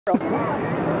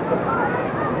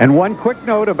And one quick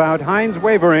note about Heinz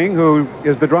Wavering, who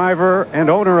is the driver and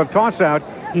owner of Tossout.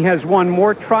 He has won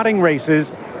more trotting races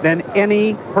than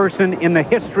any person in the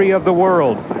history of the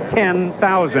world.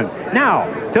 10,000.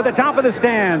 Now, to the top of the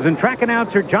stands, and track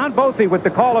announcer John Bothy with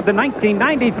the call of the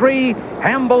 1993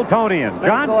 Hambletonian. John?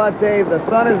 Thanks a lot, Dave. The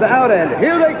sun is out, and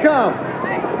here they come.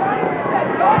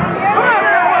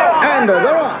 And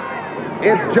they're off.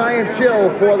 It's Giant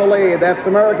Chill for the lead. That's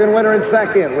American Winner in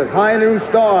second, with High Noon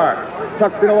Star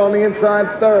tucked in along the inside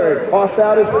third.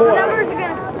 Tossout is fourth.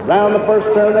 Round the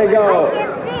first turn they go.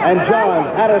 And John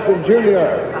Addison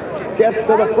Jr. gets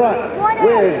to the front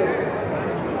with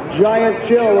Giant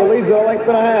Chill, who leads a length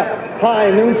and a half. High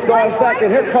Noon Star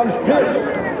second. Here comes Pierce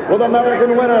with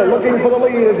American Winner looking for the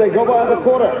lead as they go by the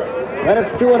quarter. Then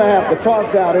it's 2.5 to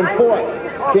Tossout in fourth.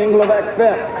 King Levesque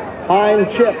fifth. Pine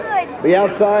Chip, the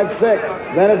outside sixth.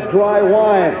 Then it's Dry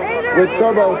Wine with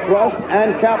Turbo Thrust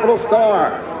and Capital Star.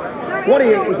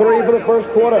 28-3 for the first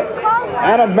quarter.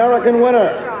 And American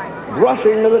Winner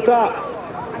rushing to the top.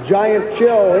 Giant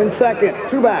Chill in second.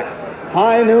 Two back.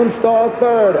 High Noon Star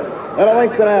third. Then a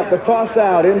length and a half to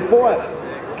Tossout in fourth.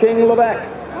 King Levesque,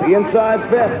 the inside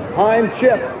fifth. Pine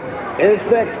Chip is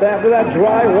sixth. After that,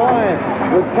 Dry Wine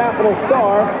with Capital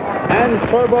Star and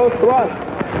Turbo Thrust.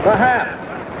 The half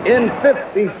in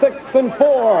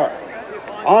 56-4.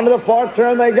 Onto the far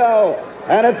turn they go.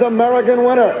 And it's American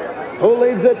Winner who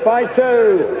leads it by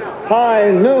 2.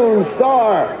 High Noon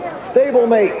Star,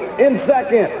 stablemate in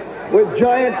second with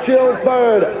Giant Chill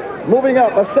third. Moving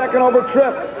up a second over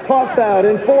Trip. Tossout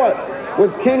in fourth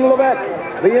with King Levesque,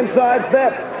 the inside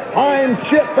fifth. Pine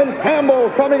Chip and Campbell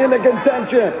coming into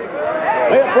contention.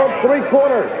 They approach three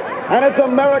quarters. And it's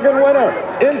American Winner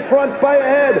in front by a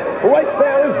head. Right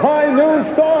there is High Noon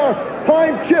Star.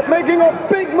 Pine Chip making a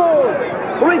big move.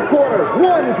 Three quarters,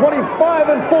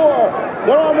 1:25-4.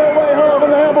 They're on their way home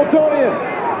in the Hambletonian.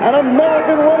 And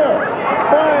American Winner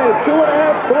by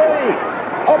 2.5, 3.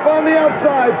 Up on the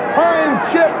outside, Pine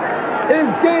Chip is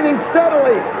gaining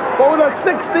steadily. But with a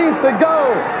 16th to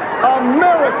go,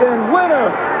 American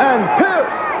Winner and Pierce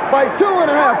by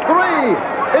 2.5, 3.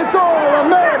 It's all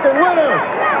American Winner.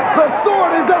 The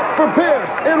sword is up for Pierce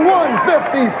in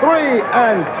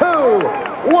 1:53-2.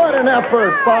 What an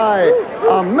effort by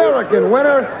American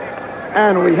Winner.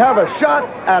 And we have a shot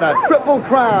at a Triple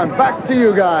Crown. Back to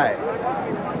you guys.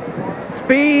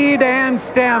 Speed and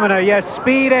stamina. Yes,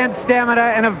 speed and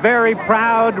stamina, and a very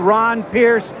proud Ron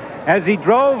Pierce as he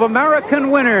drove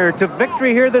American Winner to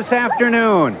victory here this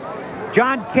afternoon.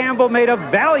 John Campbell made a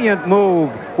valiant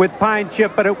move with Pine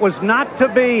Chip, but it was not to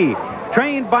be.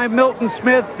 Trained by Milton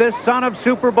Smith, this son of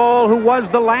Super Bowl, who was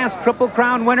the last Triple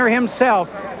Crown winner himself,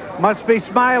 must be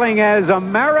smiling as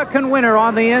American Winner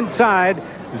on the inside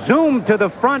zoomed to the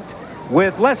front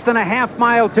with less than a half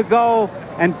mile to go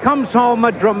and comes home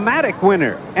a dramatic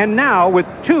winner. And now with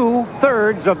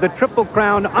 2/3 of the Triple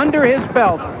Crown under his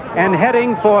belt and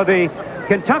heading for the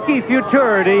Kentucky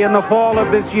Futurity in the fall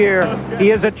of this year,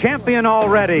 he is a champion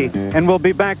already. And we'll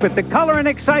be back with the color and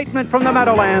excitement from the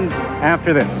Meadowlands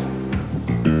after this.